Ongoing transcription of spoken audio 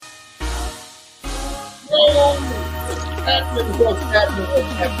happening? What's happening?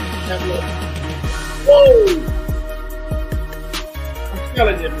 What's happening? Whoa! I'm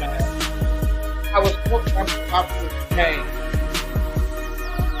telling you, man. I was talking about this game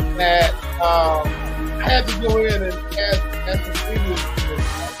that I had to go in and add some English to it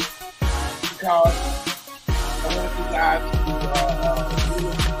because I wanted you guys to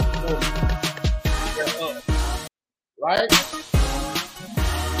their up, right?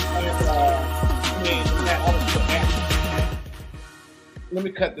 And let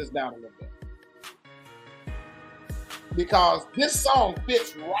me cut this down a little bit because this song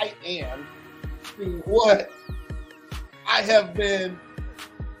fits right in to what I have been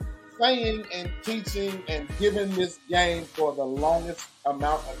saying and teaching and giving this game for the longest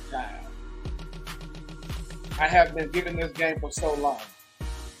amount of time. I have been giving this game for so long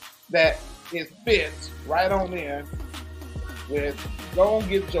that it fits right on in with go and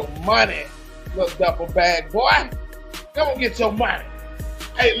get your money, little duffel bag boy. Go and get your money.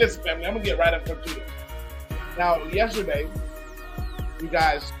 Hey, listen, family, I'm gonna get right up to this. Now, yesterday, you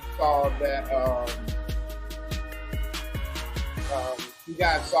guys saw that.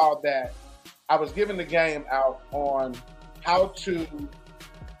 I was giving the game out on how to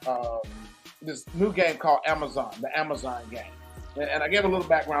this new game called Amazon, the Amazon game. And I gave a little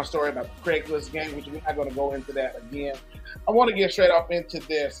background story about the Craigslist game, which we're not going to go into that again. I want to get straight off into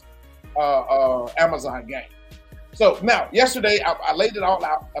this Amazon game. So now, yesterday, I laid it all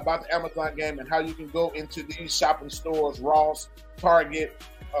out about the Amazon game and how you can go into these shopping stores, Ross, Target,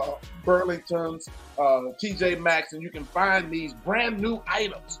 Burlington's, TJ Maxx, and you can find these brand new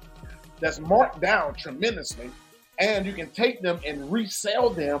items that's marked down tremendously, and you can take them and resell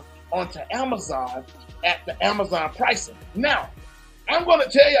them onto Amazon at the Amazon pricing. Now, I'm going to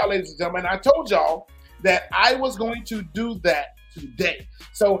tell y'all, ladies and gentlemen, I told y'all that I was going to do that today.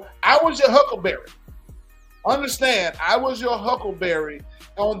 So I was your huckleberry. Understand, I was your huckleberry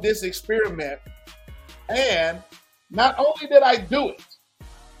on this experiment, and not only did I do it,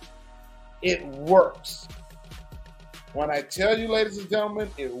 it works. When I tell you, ladies and gentlemen,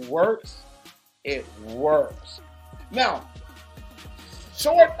 it works, it works. Now,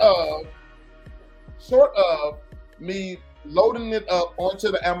 short of me loading it up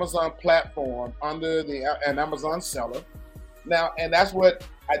onto the Amazon platform under an Amazon seller. Now, and that's what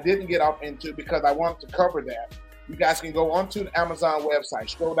I didn't get off into because I wanted to cover that. You guys can go onto the Amazon website,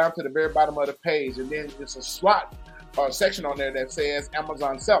 scroll down to the very bottom of the page, and then there's a slot or section on there that says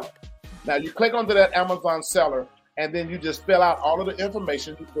Amazon seller. Now, you click onto that Amazon seller, and then you just fill out all of the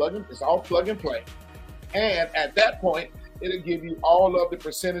information. You plug in, it's all plug and play. And at that point, it'll give you all of the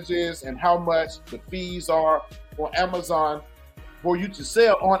percentages and how much the fees are for Amazon for you to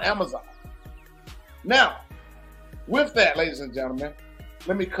sell on Amazon. Now, with that, ladies and gentlemen,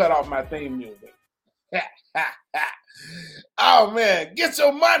 let me cut off my theme music. Oh, man, get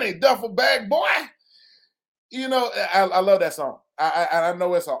your money, duffel bag boy. You know, I love that song. I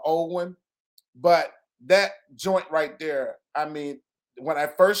know it's an old one, but that joint right there, I mean, when I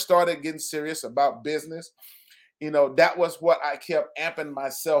first started getting serious about business, you know, that was what I kept amping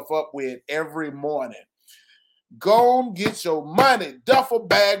myself up with every morning. Go and get your money, duffel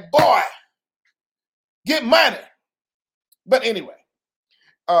bag boy. Get money. But anyway,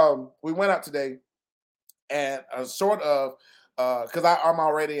 we went out today and sort of, because I'm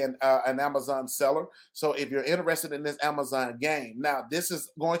already an Amazon seller. So if you're interested in this Amazon game, now this is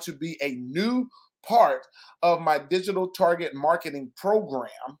going to be a new part of my digital target marketing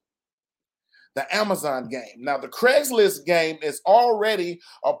program, the Amazon game. Now the Craigslist game is already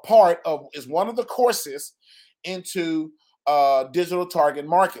is one of the courses into digital target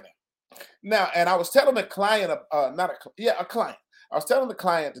marketing. Now, and I was telling the client, a client. I was telling the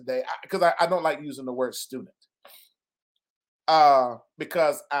client today, because I don't like using the word student.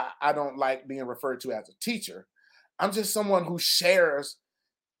 Because I don't like being referred to as a teacher. I'm just someone who shares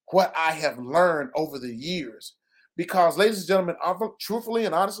what I have learned over the years. Because, ladies and gentlemen, truthfully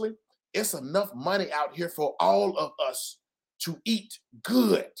and honestly, it's enough money out here for all of us to eat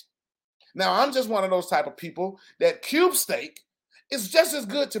good. Now, I'm just one of those type of people that cube steak is just as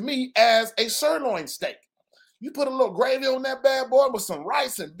good to me as a sirloin steak. You put a little gravy on that bad boy with some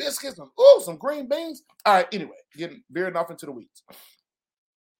rice and biscuits and some green beans. All right, anyway, getting veering off into the weeds.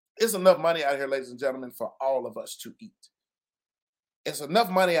 It's enough money out here, ladies and gentlemen, for all of us to eat. It's enough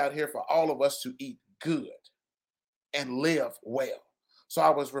money out here for all of us to eat good and live well. So I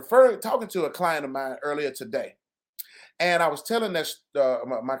was talking to a client of mine earlier today, and I was telling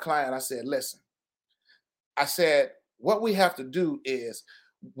my client, I said, listen, I said, what we have to do is,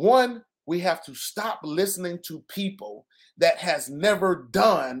 one, we have to stop listening to people that has never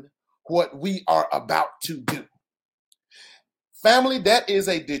done what we are about to do. Family, that is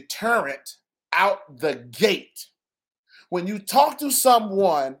a deterrent out the gate. When you talk to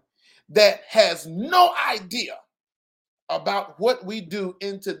someone that has no idea about what we do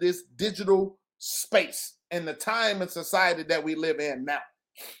into this digital space and the time and society that we live in now,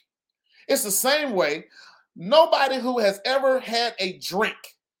 it's the same way. Nobody who has ever had a drink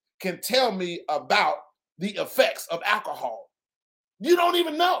can tell me about the effects of alcohol. You don't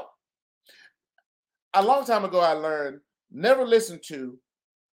even know. A long time ago, I learned never listen to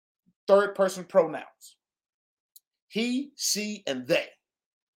third person pronouns. He, she, and they.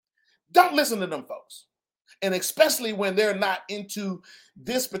 Don't listen to them folks. And especially when they're not into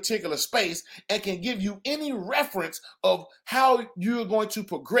this particular space and can give you any reference of how you're going to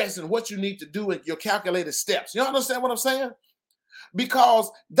progress and what you need to do in your calculated steps. You understand what I'm saying? Because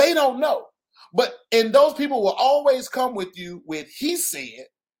they don't know. And those people will always come with you with he said,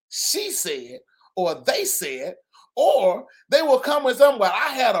 she said, or they said, or they will come with something. Well, I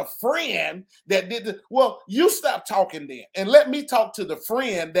had a friend that did this. Well, you stop talking then and let me talk to the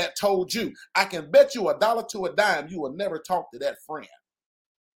friend that told you. I can bet you $1 to a dime you will never talk to that friend.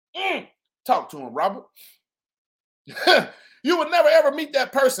 Talk to him, Robert. You would never ever meet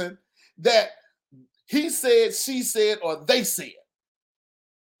that person that he said, she said, or they said.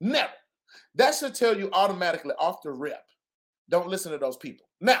 Never. That should tell you automatically off the rip. Don't listen to those people.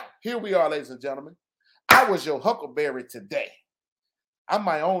 Now, here we are, ladies and gentlemen. I was your huckleberry today. I'm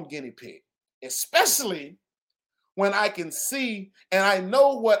my own guinea pig, especially when I can see and I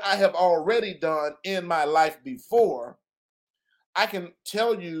know what I have already done in my life before. I can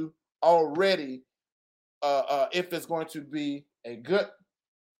tell you already if it's going to be a good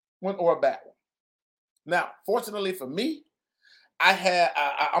one or a bad one. Now, fortunately for me,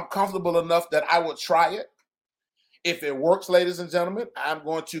 I'm comfortable enough that I will try it. If it works, ladies and gentlemen, I'm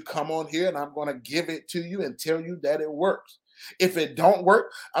going to come on here and I'm going to give it to you and tell you that it works. If it don't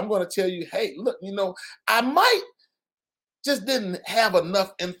work, I'm going to tell you, hey, look, I might just didn't have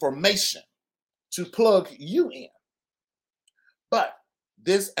enough information to plug you in. But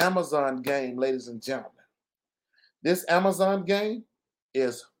this Amazon game, ladies and gentlemen, this Amazon game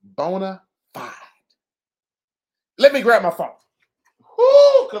is bona fide. Let me grab my phone.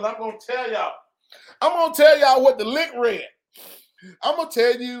 Because I'm going to tell y'all. I'm going to tell y'all what the lick read. I'm going to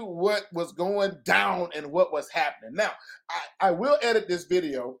tell you what was going down and what was happening. Now, I will edit this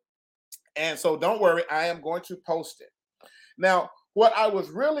video, and so don't worry, I am going to post it. Now, what I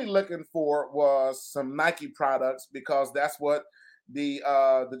was really looking for was some Nike products because that's what the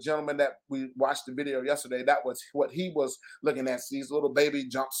gentleman that we watched the video yesterday, that was what he was looking at. These little baby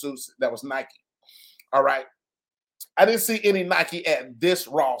jumpsuits that was Nike. All right. I didn't see any Nike at this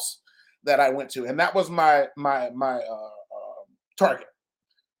Ross that I went to, and that was my Target.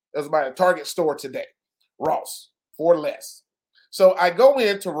 It was my Target store today, Ross, for less. So I go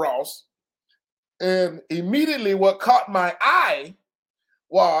into Ross, and immediately what caught my eye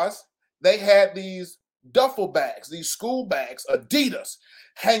was they had these duffel bags, these school bags, Adidas,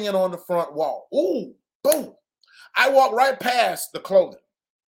 hanging on the front wall. Ooh, boom. I walked right past the clothing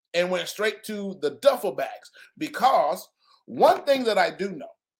and went straight to the duffel bags because one thing that I do know,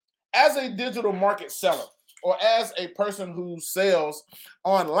 as a digital market seller or as a person who sells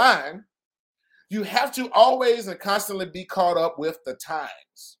online, you have to always and constantly be caught up with the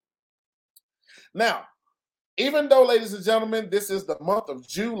times. Now, even though, ladies and gentlemen, this is the month of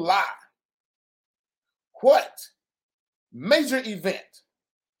July, what major event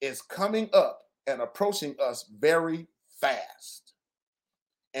is coming up and approaching us very fast?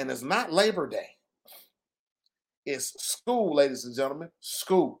 And it's not Labor Day. It's school, ladies and gentlemen,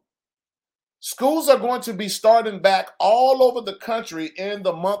 school. Schools are going to be starting back all over the country in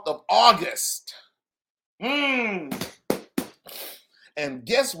the month of August. And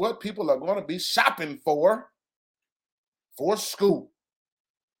guess what people are going to be shopping for? For school.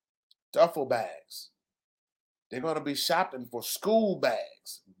 Duffel bags. They're going to be shopping for school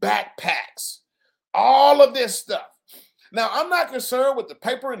bags, backpacks, all of this stuff. Now, I'm not concerned with the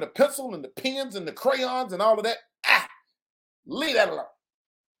paper and the pencil and the pens and the crayons and all of that. Leave that alone.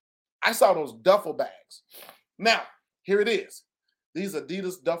 I saw those duffel bags. Now, here it is. These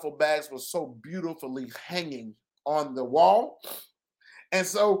Adidas duffel bags were so beautifully hanging on the wall. And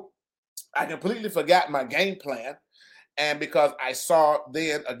so I completely forgot my game plan. And because I saw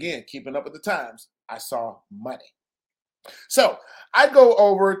then, again, keeping up with the times, I saw money. So I go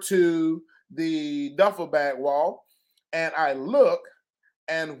over to the duffel bag wall and I look,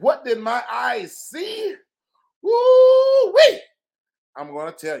 and what did my eyes see? Woo-wee! I'm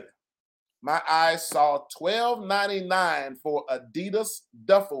going to tell you. My eyes saw $12.99 for Adidas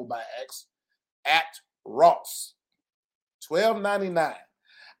duffel bags at Ross. $12.99.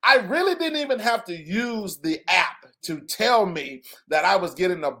 I really didn't even have to use the app to tell me that I was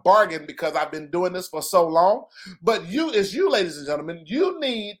getting a bargain because I've been doing this for so long. But you, ladies and gentlemen, you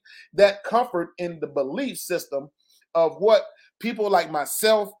need that comfort in the belief system of what people like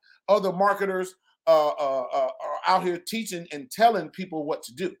myself, other marketers are out here teaching and telling people what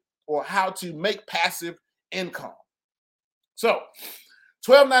to do or how to make passive income. So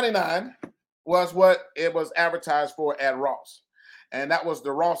 $12.99 was what it was advertised for at Ross. And that was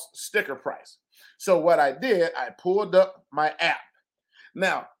the Ross sticker price. So what I did, I pulled up my app.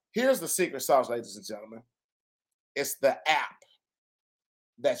 Now, here's the secret sauce, ladies and gentlemen. It's the app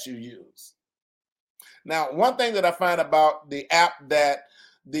that you use. Now, one thing that I find about the app that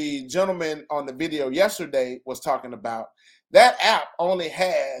the gentleman on the video yesterday was talking about, that app only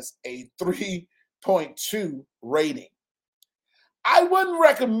has a 3.2 rating. I wouldn't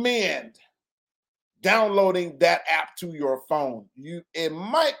recommend downloading that app to your phone. It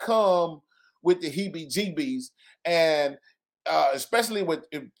might come with the heebie-jeebies, and especially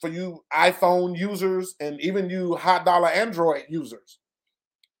for you iPhone users and even you high dollar Android users.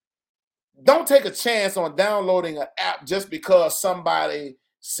 Don't take a chance on downloading an app just because somebody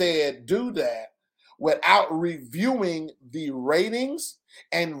said do that without reviewing the ratings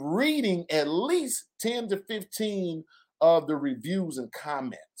and reading at least 10 to 15 of the reviews and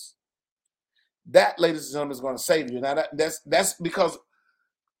comments. That, ladies and gentlemen, is going to save you. Now, that's because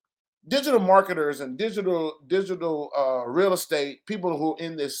digital marketers and digital real estate, people who are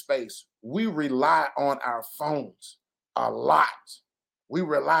in this space, we rely on our phones a lot. We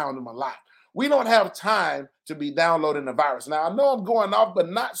rely on them a lot. We don't have time to be downloading the virus. Now, I know I'm going off, but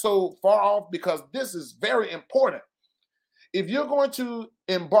not so far off, because this is very important. If you're going to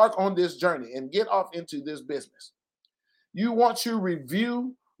embark on this journey and get off into this business, you want to read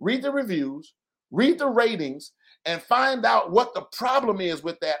the reviews, read the ratings, and find out what the problem is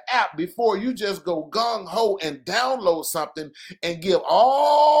with that app before you just go gung-ho and download something and give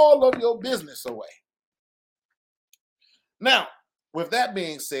all of your business away. Now, with that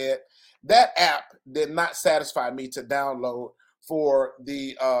being said, that app did not satisfy me to download for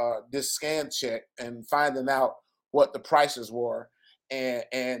the this scan check and finding out what the prices were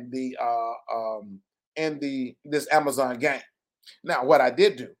and this Amazon game. Now, what I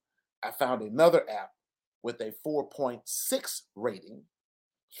did do, I found another app with a 4.6 rating,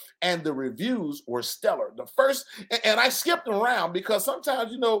 and the reviews were stellar. The first, and I skipped around because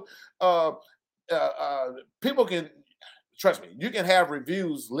sometimes, people can, trust me, you can have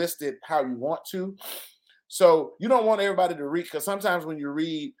reviews listed how you want to. So you don't want everybody to read, because sometimes when you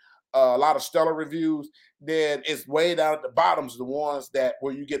read a lot of stellar reviews, then it's way down at the bottoms, the ones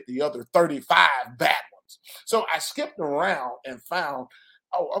where you get the other 35 bad ones. So I skipped around and found,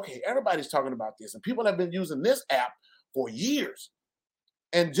 oh, okay, everybody's talking about this, and people have been using this app for years.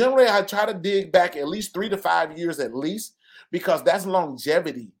 And generally, I try to dig back at least 3 to 5 years at least, because that's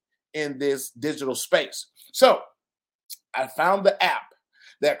longevity in this digital space. So I found the app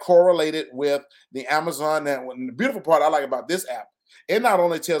that correlated with the Amazon. And the beautiful part I like about this app, it not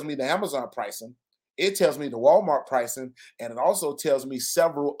only tells me the Amazon pricing, it tells me the Walmart pricing, and it also tells me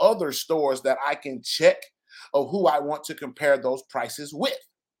several other stores that I can check of who I want to compare those prices with.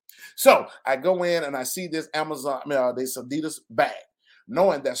 So I go in and I see this this Adidas bag,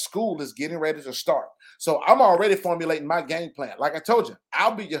 knowing that school is getting ready to start. So I'm already formulating my game plan. Like I told you,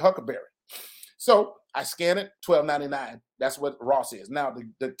 I'll be your Huckleberry. So I scan it, $12.99. That's what Ross is. Now,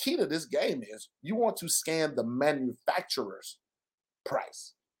 the key to this game is you want to scan the manufacturer's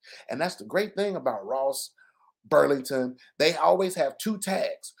price. And that's the great thing about Ross, Burlington. They always have two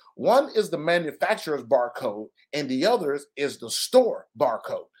tags. One is the manufacturer's barcode, and the other is the store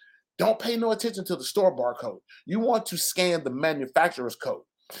barcode. Don't pay no attention to the store barcode. You want to scan the manufacturer's code,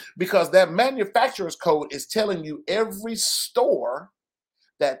 because that manufacturer's code is telling you every store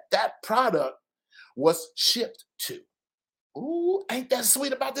that product was shipped to. Ooh, ain't that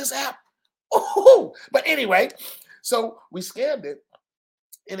sweet about this app? Ooh, but anyway, so we scanned it,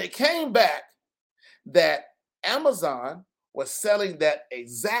 and it came back that Amazon was selling that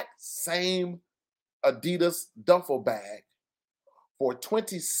exact same Adidas duffel bag for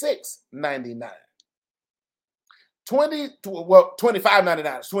 $26.99.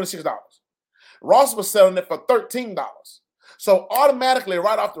 $25.99, it's $26. Ross was selling it for $13. So automatically,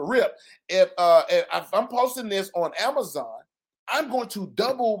 right off the rip, if I'm posting this on Amazon, I'm going to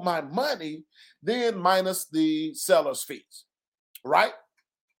double my money, then minus the seller's fees, right?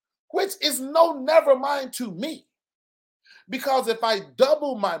 Which is never mind to me. Because if I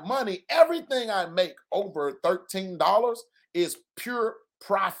double my money, everything I make over $13 is pure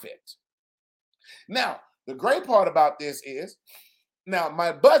profit. Now, The great part about this is now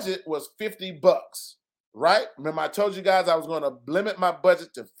my budget was $50, right? Remember, I told you guys I was going to limit my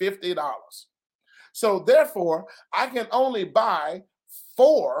budget to $50. So therefore, I can only buy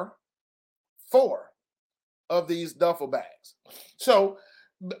four of these duffel bags. So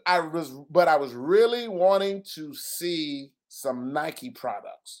I was really wanting to see some Nike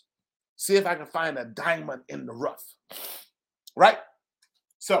products. See if I can find a diamond in the rough, right?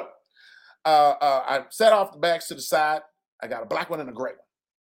 So I set off the bags to the side. I got a black one and a gray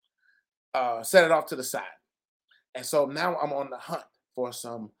one. Set it off to the side. And so now I'm on the hunt for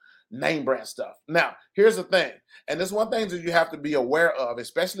some name brand stuff. Now, here's the thing, and this one thing that you have to be aware of,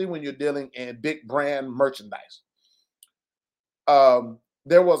 especially when you're dealing in big brand merchandise.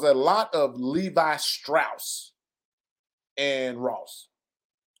 There was a lot of Levi Strauss and Ross.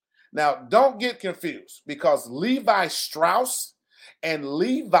 Now, don't get confused because Levi Strauss and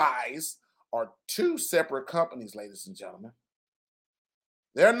Levi's are two separate companies, ladies and gentlemen.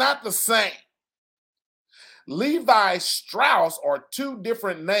 They're not the same. Levi Strauss are two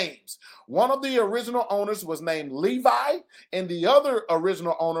different names. One of the original owners was named Levi, and the other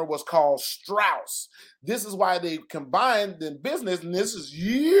original owner was called Strauss. This is why they combined in business, and this is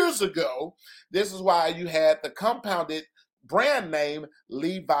years ago. This is why you had the compounded brand name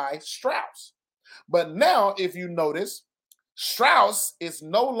Levi Strauss. But now, if you notice, Strauss is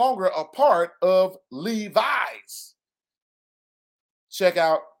no longer a part of Levi's. Check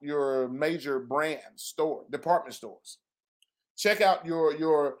out your major brand store, department stores. Check out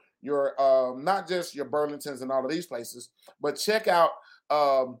your not just your Burlingtons and all of these places, but check out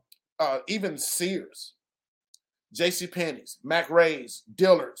even Sears, JCPenney's, McRae's,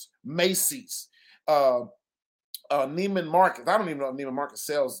 Dillard's, Macy's, Neiman Marcus. I don't even know if Neiman Marcus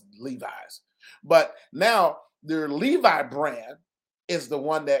sells Levi's, but now their Levi brand is the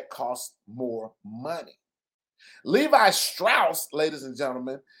one that costs more money. Levi Strauss, ladies and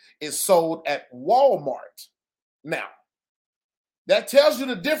gentlemen, is sold at Walmart. Now, that tells you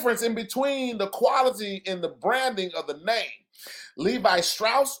the difference in between the quality and the branding of the name. Levi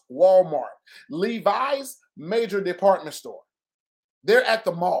Strauss, Walmart. Levi's, major department store. They're at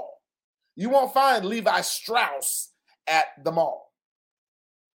the mall. You won't find Levi Strauss at the mall.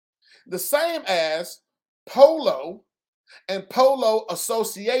 The same as Polo and Polo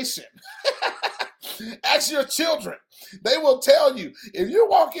Association. Ask your children. They will tell you. If you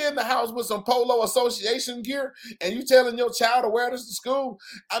walk in the house with some Polo Association gear and you telling your child to wear this to school,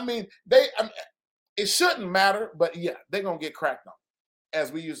 it shouldn't matter, but yeah, they're going to get cracked on.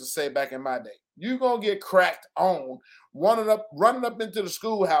 As we used to say back in my day. You're going to get cracked on running up into the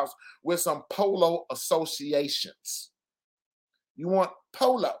schoolhouse with some Polo Associations. You want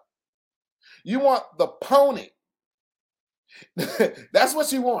Polo. You want the pony. That's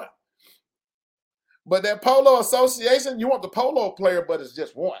what you want. But that Polo Association, you want the polo player, but it's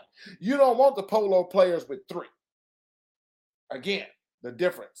just one. You don't want the polo players with three. Again, the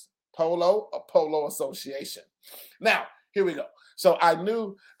difference. Polo, a Polo Association. Now, here we go. So I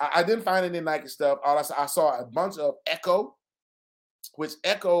knew, I didn't find any Nike stuff. I saw a bunch of Echo, which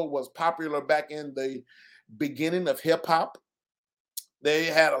Echo was popular back in the beginning of hip hop. They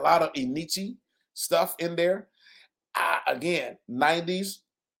had a lot of Inichi stuff in there. Again, 90s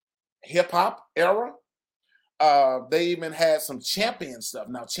hip hop era. They even had some Champion stuff.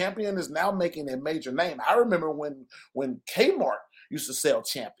 Now, Champion is now making a major name. I remember when Kmart used to sell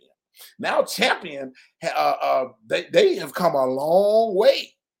Champion. Now Champion, they have come a long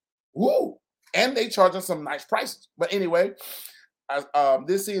way. Woo! And they charging some nice prices. But anyway, I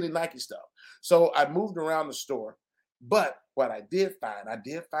didn't see any Nike stuff. So I moved around the store. But what I did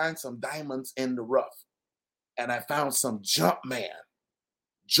find some diamonds in the rough. And I found some Jumpman,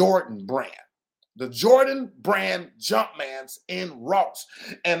 Jordan brand. The Jordan brand Jumpmans in Ross.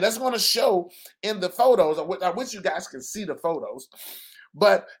 And that's going to show in the photos. I wish you guys can see the photos.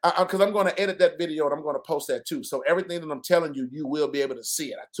 But because I'm going to edit that video and I'm going to post that too. So everything that I'm telling you, you will be able to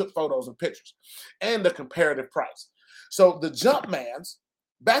see it. I took photos and pictures and the comparative price. So the Jumpman's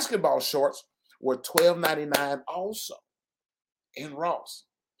basketball shorts were $12.99 also in Ross.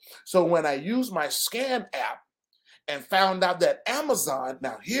 So when I used my scan app and found out that Amazon,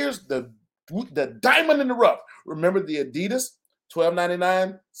 now here's the diamond in the rough. Remember the Adidas,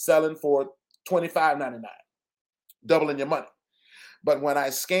 $12.99, selling for $25.99, doubling your money. But when I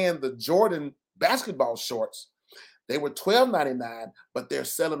scanned the Jordan basketball shorts, they were $12.99, but they're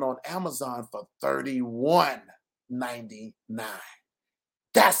selling on Amazon for $31.99.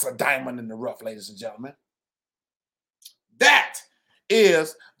 That's a diamond in the rough, ladies and gentlemen. That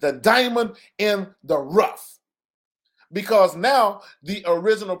is the diamond in the rough. because now the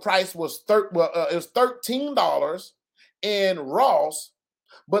original price was it was $13 in Ross,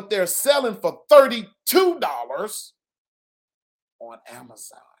 but they're selling for $32 on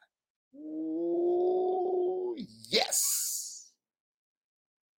Amazon. Ooh, yes.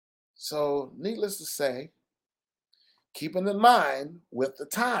 So, needless to say, keeping in mind with the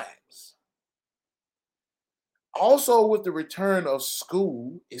times, also with the return of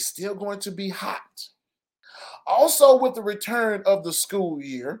school, it's still going to be hot. Also, with the return of the school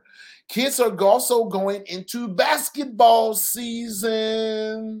year, kids are also going into basketball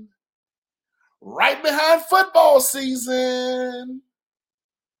season, right behind football season.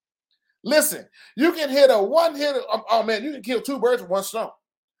 Listen, you can hit a one hit. Oh man, you can kill two birds with one stone.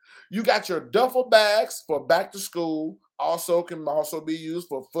 You got your duffel bags for back to school. Also can also be used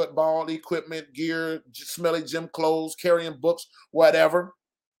for football equipment, gear, smelly gym clothes, carrying books, whatever.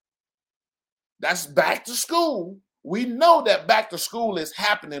 That's back to school. We know that back to school is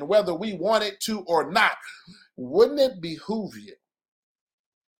happening, whether we want it to or not. Wouldn't it behoove you?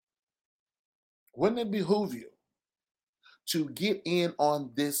 Wouldn't it behoove you to get in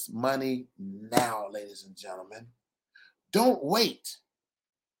on this money now, ladies and gentlemen? Don't wait.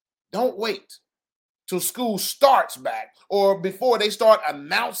 Don't wait till school starts back or before they start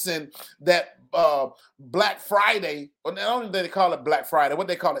announcing that Black Friday, or not only do they call it Black Friday, what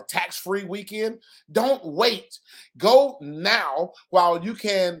they call it, tax-free weekend. Don't wait. Go now while you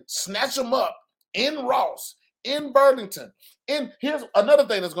can snatch them up in Ross, in Burlington. And here's another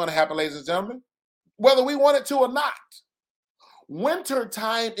thing that's going to happen, ladies and gentlemen, whether we want it to or not. Winter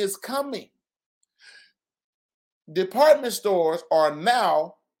time is coming. Department stores are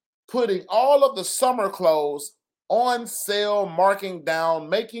now putting all of the summer clothes on sale, marking down,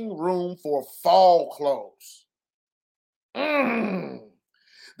 making room for fall clothes.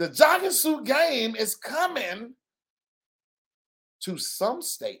 The jogging suit game is coming to some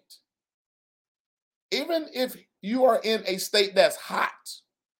state. Even if you are in a state that's hot,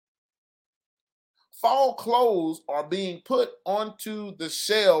 fall clothes are being put onto the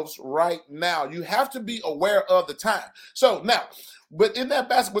shelves right now. You have to be aware of the time. So now, but in that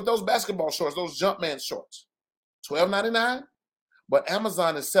basket, with those basketball shorts, those Jumpman shorts, $12.99. But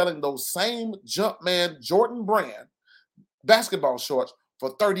Amazon is selling those same Jumpman Jordan brand basketball shorts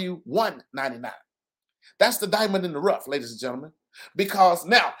for $31.99. That's the diamond in the rough, ladies and gentlemen. Because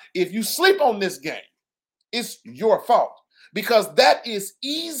now, if you sleep on this game, it's your fault. Because that is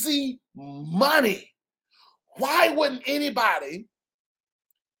easy money. Why wouldn't anybody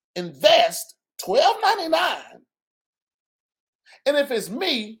invest $12.99? And if it's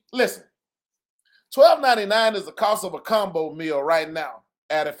me, listen, $12.99 is the cost of a combo meal right now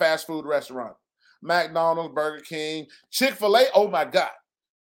at a fast food restaurant. McDonald's, Burger King, Chick-fil-A, oh my God.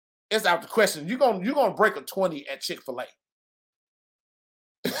 It's out the question. You're gonna break a 20 at Chick-fil-A.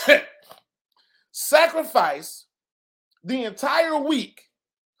 Sacrifice the entire week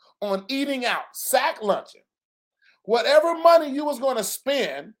on eating out, sack lunching. Whatever money you was going to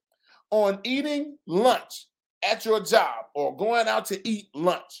spend on eating lunch at your job or going out to eat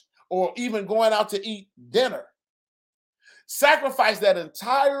lunch or even going out to eat dinner, sacrifice that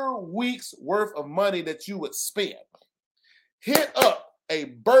entire week's worth of money that you would spend. Hit up a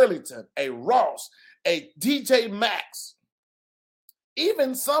Burlington, a Ross, a TJ Maxx,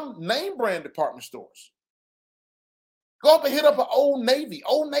 even some name brand department stores. Go up and hit up an Old Navy.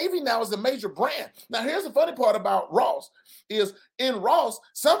 Old Navy now is a major brand. Now, here's the funny part about Ross is in Ross,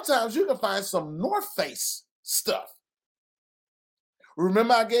 sometimes you can find some North Face stuff.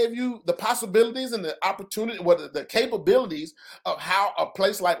 Remember I gave you the possibilities and the opportunity, the capabilities of how a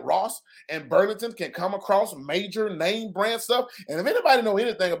place like Ross and Burlington can come across major name brand stuff. And if anybody know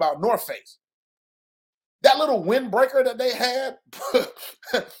anything about North Face, that little windbreaker that they had,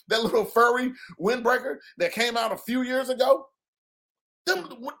 that little furry windbreaker that came out a few years ago, them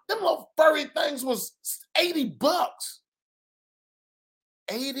little furry things was $80.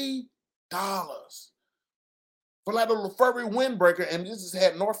 $80 for that little furry windbreaker, and this just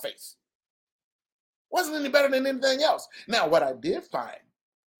had North Face. Wasn't any better than anything else. Now, what I did find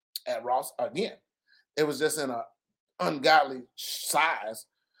at Ross, again, it was just in an ungodly size,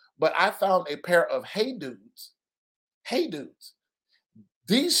 but I found a pair of Hey Dudes. Hey Dudes.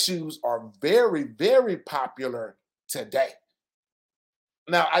 These shoes are very, very popular today.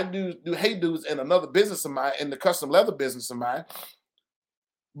 Now, I do Hey Dudes in another business of mine, in the custom leather business of mine.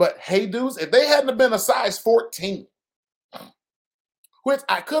 But Hey Dudes, if they hadn't been a size 14, which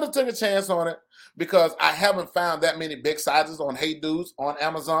I could have took a chance on it because I haven't found that many big sizes on Hey Dudes on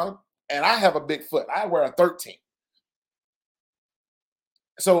Amazon, and I have a big foot. I wear a 13.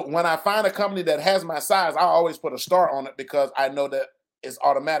 So when I find a company that has my size, I always put a star on it because I know that it's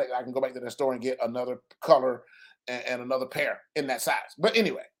automatic. I can go back to the store and get another color and another pair in that size. But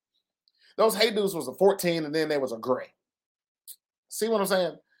anyway, those Hey Dudes was a 14, and then there was a gray. See what I'm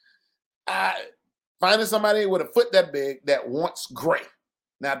saying? I finding somebody with a foot that big that wants gray.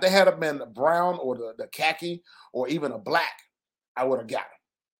 Now, if they had been the brown or the khaki or even a black, I would have got them.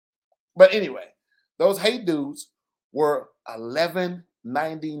 But anyway, those Hey Dudes were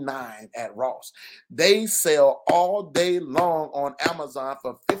 $11.99 at Ross. They sell all day long on Amazon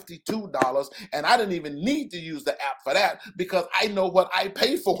for $52, and I didn't even need to use the app for that because I know what I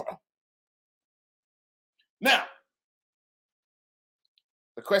pay for them. Now,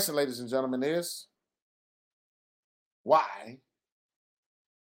 the question, ladies and gentlemen, is why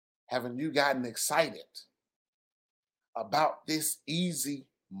haven't you gotten excited about this easy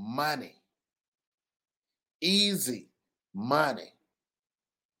money? Easy money.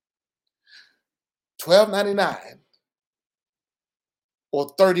 $12.99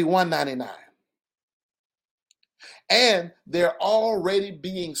 or $31.99. And they're already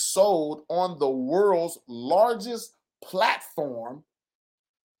being sold on the world's largest platform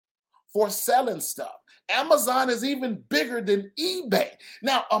for selling stuff. Amazon is even bigger than eBay.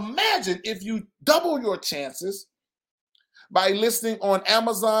 Now, imagine if you double your chances by listing on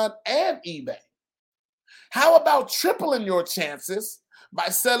Amazon and eBay. How about tripling your chances by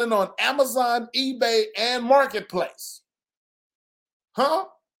selling on Amazon, eBay, and Marketplace? Huh?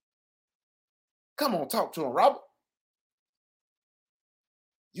 Come on, talk to him, Robert.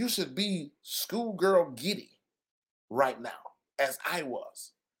 You should be schoolgirl giddy right now, as I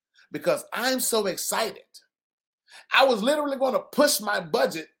was, because I'm so excited. I was literally going to push my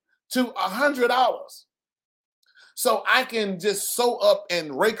budget to $100 so I can just sew up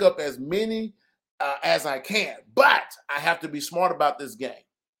and rake up as many as I can. But I have to be smart about this game.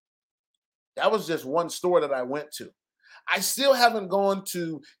 That was just one store that I went to. I still haven't gone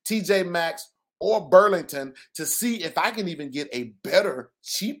to TJ Maxx or Burlington to see if I can even get a better,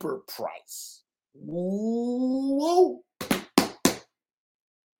 cheaper price. Whoa.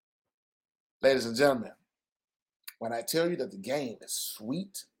 Ladies and gentlemen, when I tell you that the game is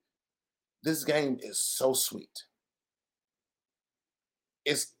sweet, this game is so sweet.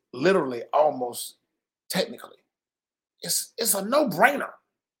 It's literally almost technically. It's a no-brainer.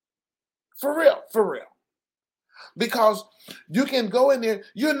 For real, for real. Because you can go in there,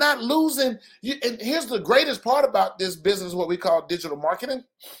 you're not losing. And here's the greatest part about this business, what we call digital marketing,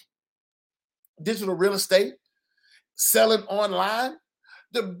 digital real estate, selling online.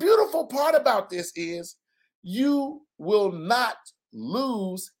 The beautiful part about this is you will not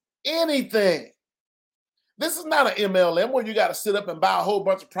lose anything. This is not an MLM where you got to sit up and buy a whole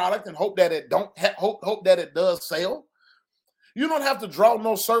bunch of product and hope that it hope that it does sell. You don't have to draw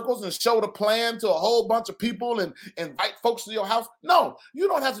no circles and show the plan to a whole bunch of people and invite folks to your house. No, you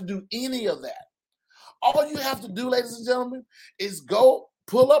don't have to do any of that. All you have to do, ladies and gentlemen, is go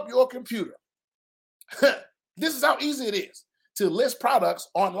pull up your computer. This is how easy it is to list products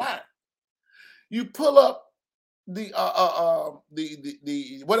online. You pull up the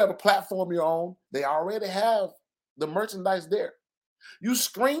whatever platform you're on. They already have the merchandise there. You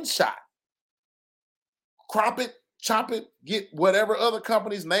screenshot, crop it, chop it, get whatever other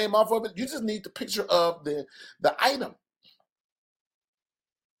company's name off of it. You just need the picture of the item.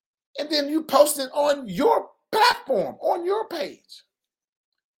 And then you post it on your platform, on your page.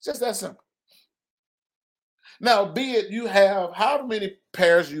 Just that simple. Now, be it you have however many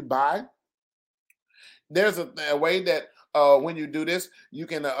pairs you buy, there's a way that when you do this, you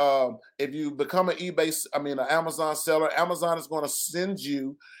can, if you become an an Amazon seller, Amazon is going to send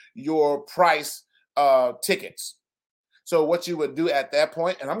you your price tickets. So what you would do at that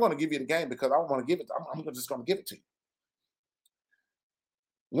point, and I'm going to give you the game because I don't want to give it. I'm just going to give it to you.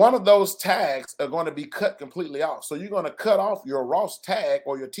 One of those tags are going to be cut completely off. So you're going to cut off your Ross tag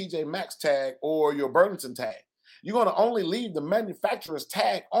or your TJ Maxx tag or your Burlington tag. You're going to only leave the manufacturer's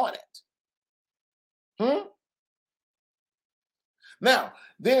tag on it. Now,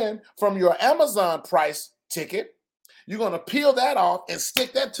 then from your Amazon price ticket, you're going to peel that off and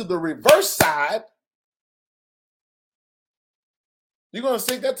stick that to the reverse side. You're going to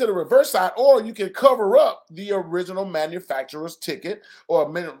stick that to the reverse side, or you can cover up the original manufacturer's ticket or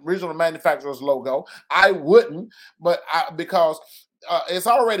original manufacturer's logo. I wouldn't, but because it's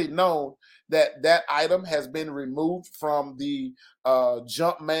already known that that item has been removed from the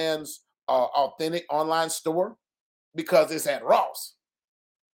Jumpman's authentic online store because it's at Ross.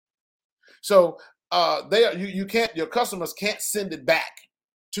 So your customers can't send it back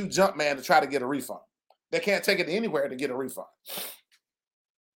to Jumpman to try to get a refund. They can't take it anywhere to get a refund.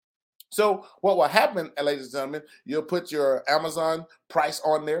 So what will happen, ladies and gentlemen, you'll put your Amazon price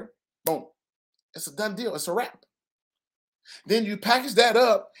on there. Boom. It's a done deal. It's a wrap. Then you package that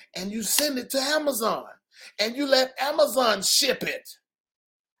up and you send it to Amazon and you let Amazon ship it.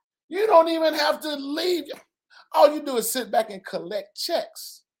 You don't even have to leave. All you do is sit back and collect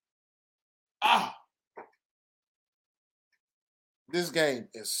checks. Ah, this game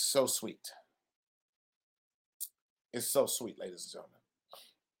is so sweet. It's so sweet, ladies and gentlemen.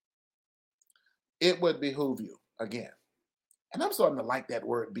 It would behoove you, again, and I'm starting to like that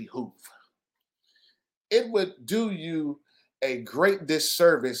word behoove. It would do you a great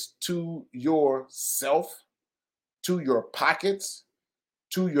disservice to yourself, to your pockets,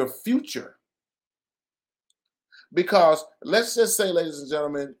 to your future. Because let's just say, ladies and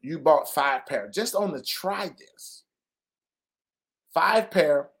gentlemen, you bought 5 pair just on to try this. 5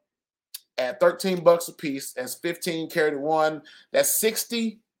 pair at $13 a piece. That's 15 carry to 1. That's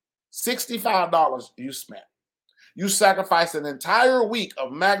 $65 you spent. You sacrifice an entire week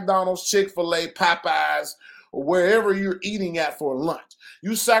of McDonald's, Chick-fil-A, Popeyes, or wherever you're eating at for lunch.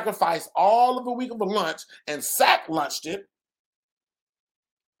 You sacrifice all of the week of a lunch and sack lunched it.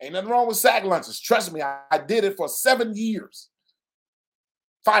 Ain't nothing wrong with sack lunches. Trust me, I did it for 7 years.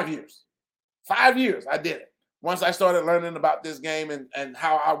 5 years. 5 years I did it. Once I started learning about this game and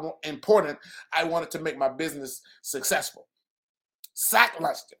how important I wanted to make my business successful. Sack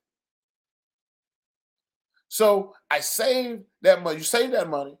lunched it. So I saved that money. You save that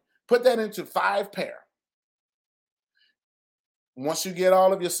money, put that into 5 pair. Once you get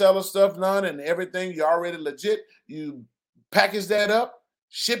all of your seller stuff done and everything, you're already legit, you package that up,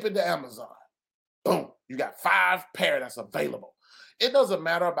 ship it to Amazon. Boom, you got 5 pair that's available. It doesn't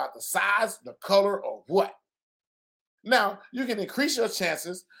matter about the size, the color, or what. Now, you can increase your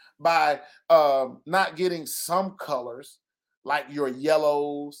chances by not getting some colors like your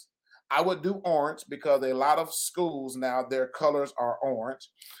yellows. I would do orange because a lot of schools now, their colors are orange.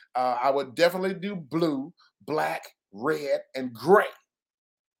 I would definitely do blue, black, red, and gray.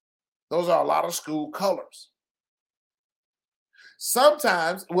 Those are a lot of school colors.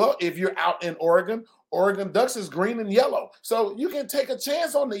 Sometimes, well, if you're out in Oregon, Oregon Ducks is green and yellow. So you can take a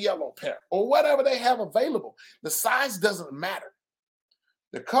chance on the yellow pair or whatever they have available. The size doesn't matter.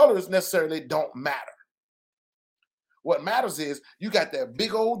 The colors necessarily don't matter. What matters is you got that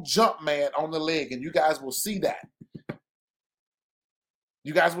big old jump man on the leg, and you guys will see that.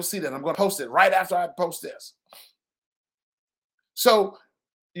 You guys will see that. I'm going to post it right after I post this. So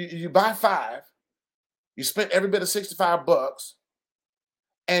you buy 5, you spent every bit of $65,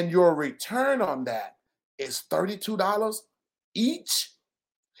 and your return on that is $32 each.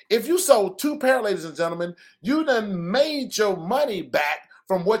 If you sold 2 pair, ladies and gentlemen, you done made your money back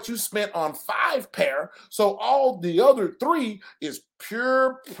from what you spent on 5 pair. So all the other 3 is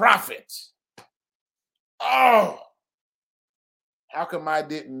pure profit. Oh, how come I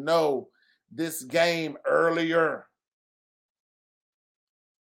didn't know this game earlier?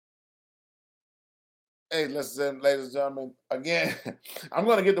 Hey, listen, ladies and gentlemen, again, I'm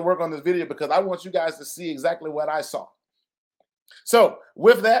going to get to work on this video because I want you guys to see exactly what I saw. So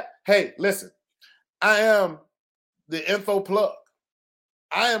with that, hey, listen, I am the info plug.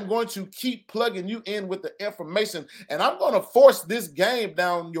 I am going to keep plugging you in with the information, and I'm going to force this game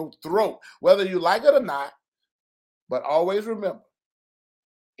down your throat, whether you like it or not. But always remember,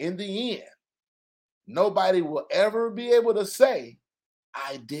 in the end, nobody will ever be able to say,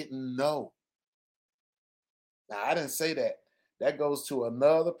 I didn't know. Now, I didn't say that. That goes to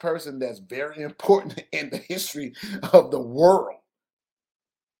another person that's very important in the history of the world.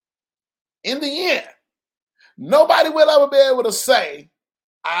 In the end, nobody will ever be able to say,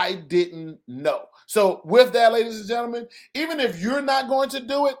 I didn't know. So with that, ladies and gentlemen, even if you're not going to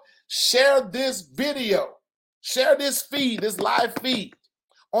do it, share this video, share this feed, this live feed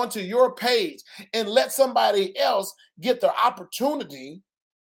onto your page and let somebody else get the opportunity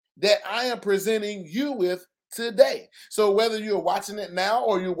that I am presenting you with today. So whether you're watching it now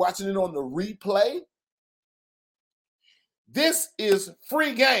or you're watching it on the replay, this is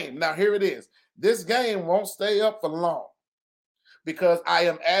free game. Now here it is. This game won't stay up for long because I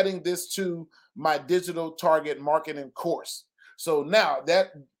am adding this to my digital target marketing course. So now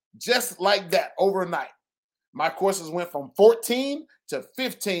that just like that overnight, my courses went from 14 to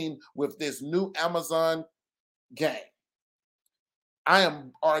 15 with this new Amazon game. I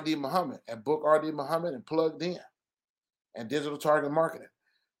am RD Muhammad at Book RD Muhammad and Plugged In and Digital Target Marketing.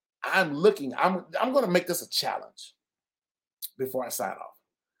 I'm going to make this a challenge before I sign off.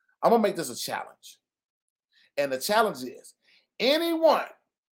 I'm going to make this a challenge. And the challenge is anyone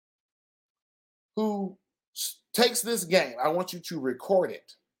who takes this game, I want you to record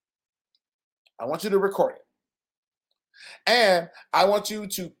it I want you to record it. And I want you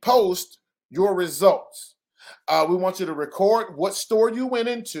to post your results. We want you to record what store you went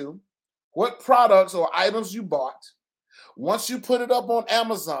into, what products or items you bought. Once you put it up on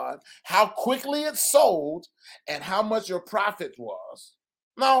Amazon, how quickly it sold and how much your profit was.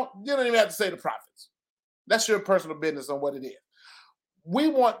 No, you don't even have to say the profits. That's your personal business on what it is. We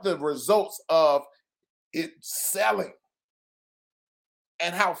want the results of it selling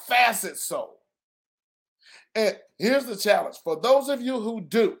and how fast it sold. And here's the challenge. For those of you who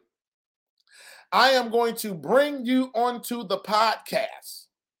do, I am going to bring you onto the podcast.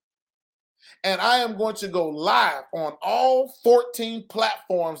 And I am going to go live on all 14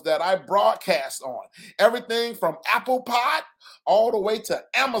 platforms that I broadcast on. Everything from Apple Pod all the way to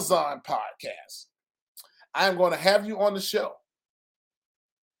Amazon Podcast. I am going to have you on the show.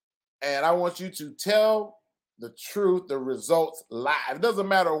 And I want you to tell the truth, the results live. It doesn't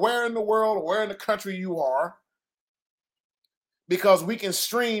matter where in the world or where in the country you are, because we can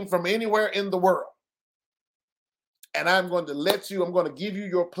stream from anywhere in the world. And I'm going to give you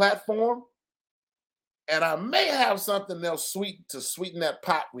your platform. And I may have something else sweet to sweeten that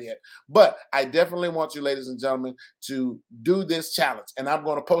pot with. But I definitely want you, ladies and gentlemen, to do this challenge. And I'm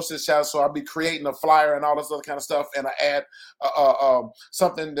going to post this challenge. So I'll be creating a flyer and all this other kind of stuff. And I add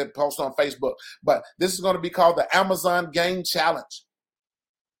something to post on Facebook. But this is going to be called the Amazon Game Challenge.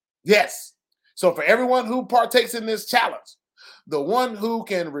 Yes. So for everyone who partakes in this challenge, the one who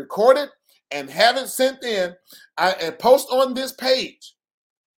can record it and have it sent in and post on this page,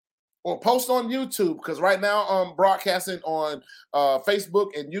 or post on YouTube, because right now I'm broadcasting on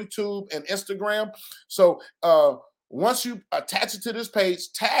Facebook and YouTube and Instagram. So once you attach it to this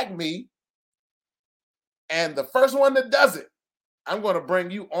page, tag me. And the first one that does it, I'm going to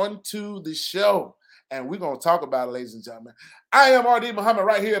bring you onto the show. And we're going to talk about it, ladies and gentlemen. I am RD Muhammad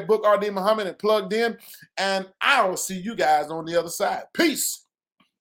right here at Book RD Muhammad and Plugged In. And I will see you guys on the other side. Peace.